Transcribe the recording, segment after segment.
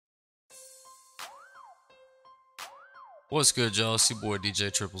What's good, y'all? It's your boy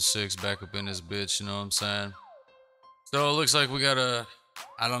DJ 666 back up in this bitch, you know what I'm saying? So it looks like we got a,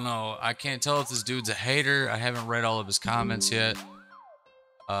 I don't know, I can't tell if this dude's a hater. I haven't read all of his comments yet.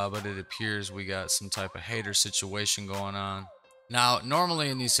 But it appears we got some type of hater situation going on. Now, normally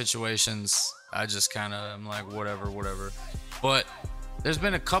in these situations, I just kind of am like, whatever. But there's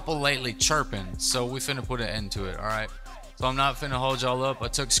been a couple lately chirping, so we finna put an end to it, all right? So I'm not finna hold y'all up. I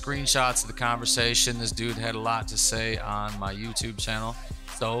took screenshots of the conversation. This dude had a lot to say on my YouTube channel.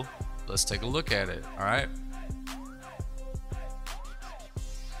 So let's take a look at it, all right?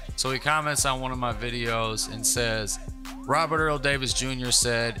 So he comments on one of my videos and says, Robert Earl Davis Jr.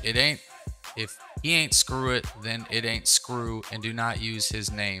 said, if he ain't screw it, then it ain't screw, and do not use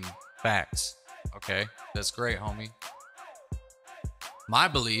his name. Facts. Okay, that's great, homie. My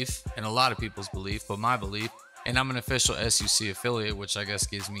belief, and a lot of people's belief, but my belief, and I'm an official SUC affiliate, which I guess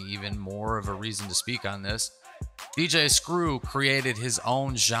gives me even more of a reason to speak on this. DJ Screw created his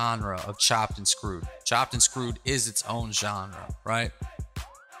own genre of chopped and screwed. Chopped and screwed is its own genre, right?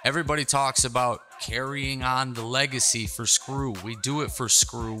 Everybody talks about carrying on the legacy for Screw. We do it for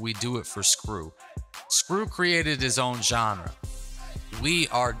Screw. We do it for Screw. Screw created his own genre. We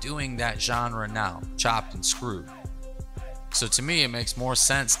are doing that genre now, chopped and screwed. So to me, it makes more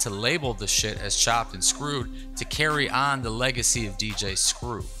sense to label the shit as chopped and screwed to carry on the legacy of DJ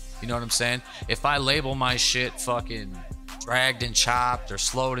Screw. You know what I'm saying? If I label my shit fucking dragged and chopped or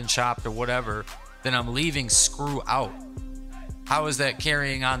slowed and chopped or whatever, then I'm leaving Screw out. How is that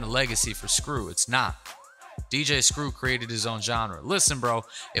carrying on the legacy for Screw? It's not. DJ Screw created his own genre. Listen, bro,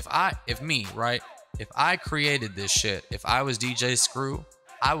 if I created this shit, if I was DJ Screw,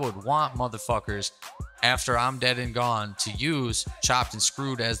 I would want motherfuckers after I'm dead and gone to use chopped and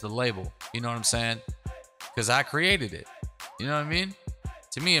screwed as the label. You know what I'm saying? Because I created it. You know what I mean?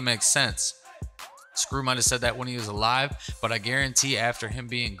 To me, it makes sense. Screw might have said that when he was alive, but I guarantee after him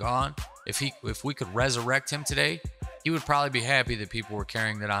being gone, if we could resurrect him today, he would probably be happy that people were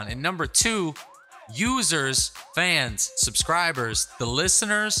carrying that on. And number two, users, fans, subscribers, the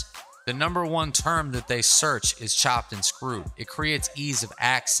listeners, the number one term that they search is chopped and screwed. It creates ease of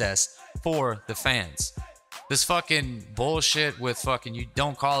access for the fans. This fucking bullshit with fucking you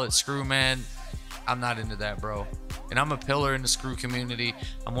don't call it Screw, man. I'm not into that, bro. And I'm a pillar in the Screw community.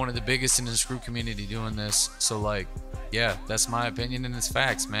 I'm one of the biggest in the Screw community doing this. So like, yeah, that's my opinion and it's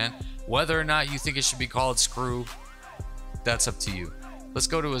facts, man. Whether or not you think it should be called Screw, that's up to you. Let's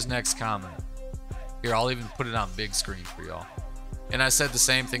go to his next comment. Here, I'll even put it on big screen for y'all. And I said the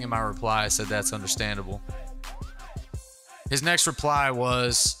same thing in my reply. I said that's understandable. His next reply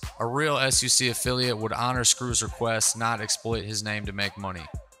was, a real SUC affiliate would honor Screw's request, not exploit his name to make money.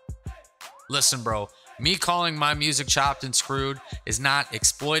 Listen, bro, me calling my music chopped and screwed is not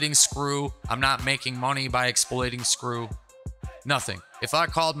exploiting Screw. I'm not making money by exploiting Screw. Nothing. If I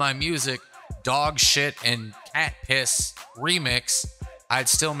called my music dog shit and cat piss remix, I'd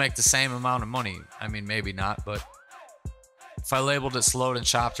still make the same amount of money. I mean, maybe not, but if I labeled it slowed and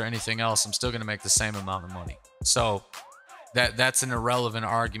chopped or anything else, I'm still going to make the same amount of money. So that's an irrelevant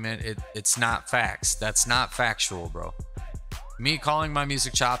argument. It's not facts. That's not factual, bro. Me calling my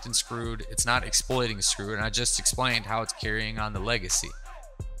music chopped and screwed, it's not exploiting Screw, and I just explained how it's carrying on the legacy.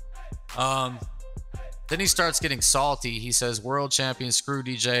 Then he starts getting salty. He says, world champion Screw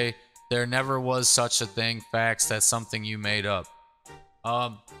DJ, there never was such a thing. Facts, that's something you made up.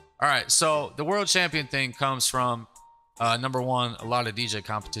 All right, so the world champion thing comes from number one, a lot of DJ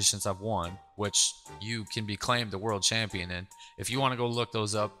competitions I've won, which you can be claimed the world champion in. If you want to go look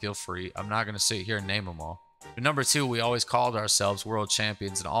those up, feel free. I'm not going to sit here and name them all. But number two, we always called ourselves world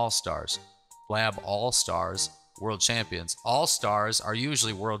champions and all-stars. SlabAllStarz world champions. All-stars are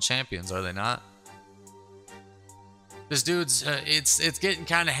usually world champions, are they not? This dude's, it's getting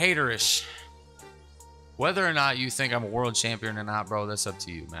kind of haterish. Whether or not you think I'm a world champion or not, bro, that's up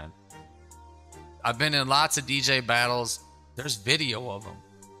to you, man. I've been in lots of DJ battles. There's video of them.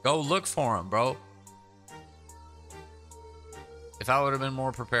 Go look for them, bro. If I would have been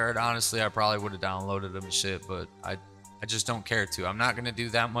more prepared, honestly, I probably would have downloaded them and shit, but I just don't care to. I'm not going to do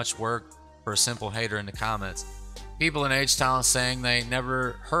that much work for a simple hater in the comments. People in H-Town saying they ain't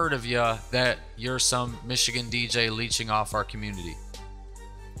never heard of you, that you're some Michigan DJ leeching off our community.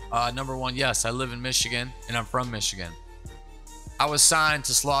 Number one, yes, I live in Michigan, and I'm from Michigan. I was signed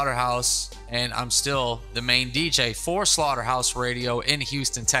to Slaughterhouse, and I'm still the main DJ for Slaughterhouse Radio in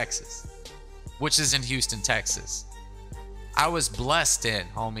Houston, Texas, which is in Houston, Texas. I was blessed in,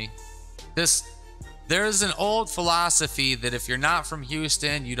 homie. There's an old philosophy that if you're not from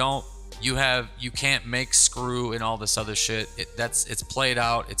Houston, you don't You can't make screw and all this other shit. It's played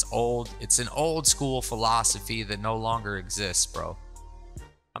out. It's old. It's an old school philosophy that no longer exists, bro.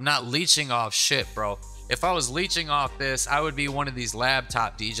 I'm not leeching off shit, bro. If I was leeching off this, I would be one of these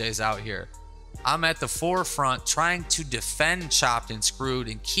laptop DJs out here. I'm at the forefront trying to defend chopped and screwed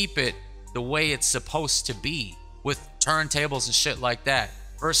and keep it the way it's supposed to be with turntables and shit like that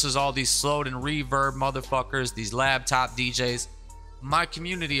versus all these slowed and reverb motherfuckers, these laptop DJs. My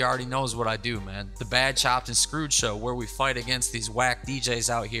community already knows what I do, man. The Bad Chopped and Screwed show, where we fight against these whack DJs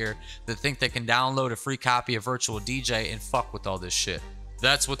out here that think they can download a free copy of Virtual DJ and fuck with all this shit.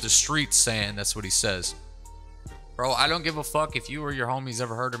 That's what the street's saying. That's what he says. Bro, I don't give a fuck if you or your homies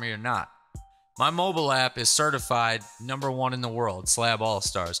ever heard of me or not. My mobile app is certified #1 in the world,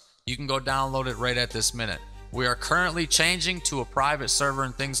 SlabAllStarz. You can go download it right at this minute. We are currently changing to a private server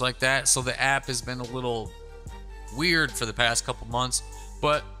and things like that, so the app has been a little weird for the past couple months,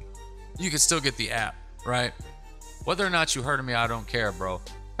 but you can still get the app, right? Whether or not you heard of me, I don't care, bro.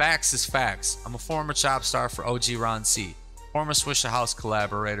 Facts is facts. I'm a former chop star for OG Ron C, former Swisha House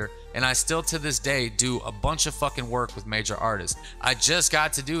collaborator, and I still to this day do a bunch of fucking work with major artists. I just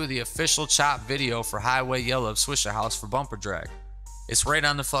got to do the official chop video for Highway Yellow of Swisha House for Bumper Drag. It's right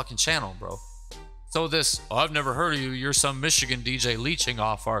on the fucking channel, bro. So this, oh, I've never heard of you, you're some Michigan DJ leeching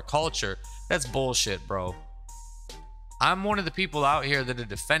off our culture. That's bullshit, bro. I'm one of the people out here that are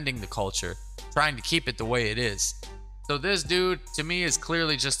defending the culture, trying to keep it the way it is. So this dude, to me, is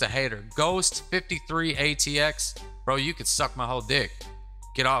clearly just a hater. Ghost 53 ATX, bro, you could suck my whole dick.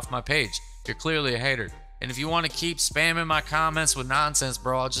 Get off my page. You're clearly a hater. And if you want to keep spamming my comments with nonsense,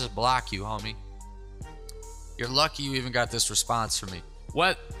 bro, I'll just block you, homie. You're lucky you even got this response from me.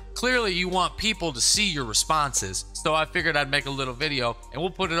 What? Clearly you want people to see your responses, so I figured I'd make a little video and we'll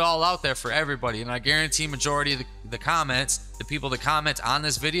put it all out there for everybody, and I guarantee majority of the comments, the people that comment on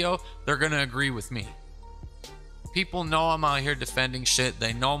this video, they're gonna agree with me. People know I'm out here defending shit.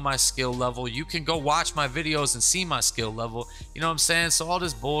 They know my skill level. You can go watch my videos and see my skill level, you know what I'm saying? So all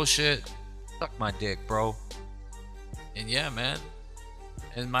this bullshit, suck my dick, bro. And yeah, man,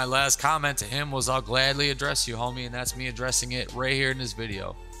 and my last comment to him was, I'll gladly address you, homie, and that's me addressing it right here in this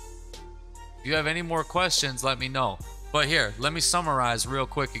video. If you have any more questions, let me know. But here, let me summarize real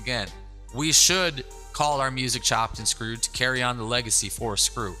quick again. We should call our music chopped and screwed to carry on the legacy for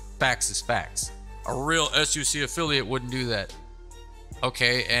Screw. Facts is facts. A real SUC affiliate wouldn't do that.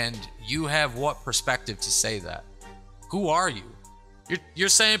 Okay, and you have what perspective to say that? Who are you? You're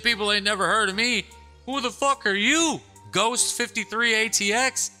saying people ain't never heard of me. Who the fuck are you? Ghost 53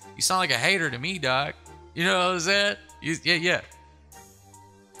 ATX? You sound like a hater to me, dog. You know what I'm saying? Yeah.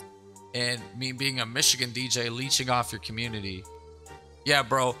 And me being a Michigan DJ leeching off your community. Yeah,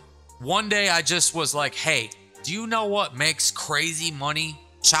 bro. One day I just was like, hey, do you know what makes crazy money?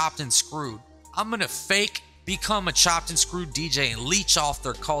 Chopped and screwed. I'm gonna fake become a chopped and screwed DJ and leech off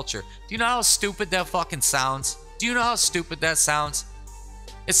their culture. Do you know how stupid that fucking sounds? Do you know how stupid that sounds?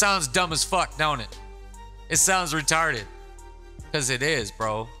 It sounds dumb as fuck, don't it? It sounds retarded. Because it is,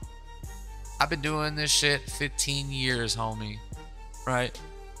 bro. I've been doing this shit 15 years, homie. Right?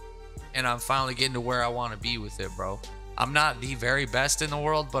 And I'm finally getting to where I want to be with it, bro. I'm not the very best in the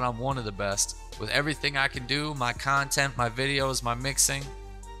world, but I'm one of the best. With everything I can do, my content, my videos, my mixing,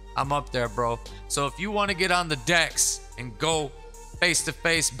 I'm up there, bro. So if you want to get on the decks and go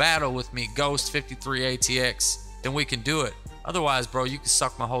face-to-face battle with me, Ghost 53 ATX, then we can do it. Otherwise, bro, you can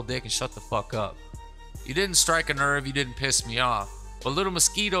suck my whole dick and shut the fuck up. You didn't strike a nerve, you didn't piss me off. But little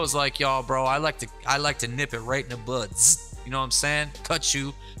mosquitoes like y'all, bro, I like to nip it right in the buds. You know what I'm saying? Cut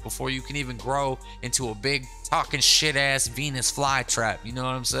you before you can even grow into a big talking shit ass Venus flytrap. You know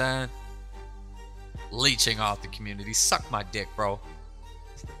what I'm saying? Leeching off the community. Suck my dick, bro.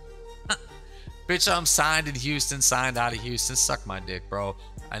 Bitch, I'm signed in Houston, signed out of Houston. Suck my dick, bro.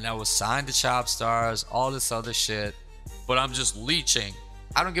 And I was signed to Chop Stars, all this other shit. But I'm just leeching.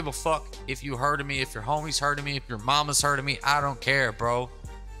 I don't give a fuck if you heard of me, if your homies heard of me, if your mama's heard of me. I don't care, bro.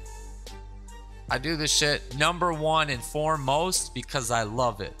 I do this shit #1 and foremost because I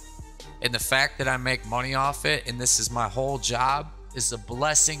love it. And the fact that I make money off it and this is my whole job is a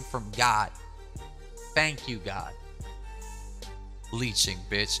blessing from God. Thank you, God. Leeching,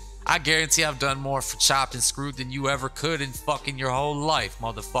 bitch. I guarantee I've done more for Chopped and Screwed than you ever could in fucking your whole life,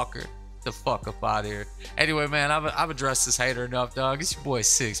 motherfucker. The fuck up out of here. Anyway, man, I've addressed this hater enough, dog. It's your boy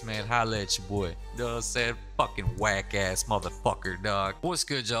 6, man. Holla at your boy. know what I'm saying? Fucking whack ass motherfucker, dog. What's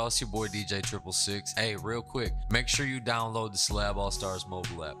good, y'all? It's your boy DJ 666. Hey, real quick, make sure you download the SlabAllStarz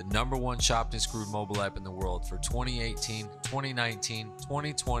mobile app, the #1 chopped and screwed mobile app in the world for 2018, 2019,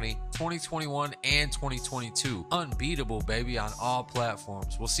 2020, 2021, and 2022. Unbeatable, baby, on all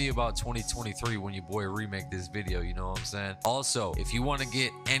platforms. We'll see about 2023 when your boy remake this video, you know what I'm saying? Also, if you want to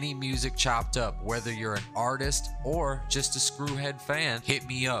get any music chopped up, whether you're an artist or just a Screwhead fan, hit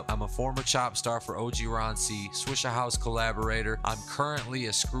me up. I'm a former chop star for OG Ron C, Swisha House collaborator. I'm currently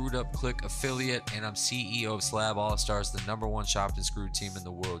a Screwed Up Click affiliate, and I'm CEO of SlabAllStarz, the #1 chopped and screwed team in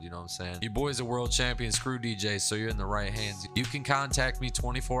the world, you know what I'm saying? Your boy's a world champion screw DJ, so you're in the right hands. You can contact me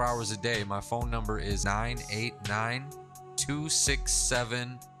 24 hours a day. My phone number is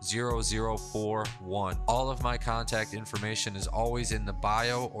 989-267-0041. All of my contact information is always in the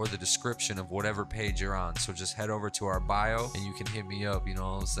bio or the description of whatever page you're on. So just head over to our bio and you can hit me up, you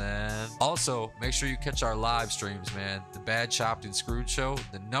know what I'm saying? Also, make sure you catch our live streams, man. The Bad Chopped and Screwed Show,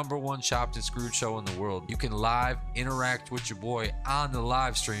 the #1 chopped and screwed show in the world. You can live interact with your boy on the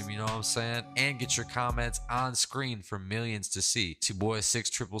live stream, you know what I'm saying? And get your comments on screen for millions to see. It's your boy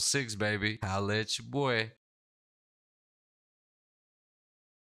 666, baby. Holla at your boy.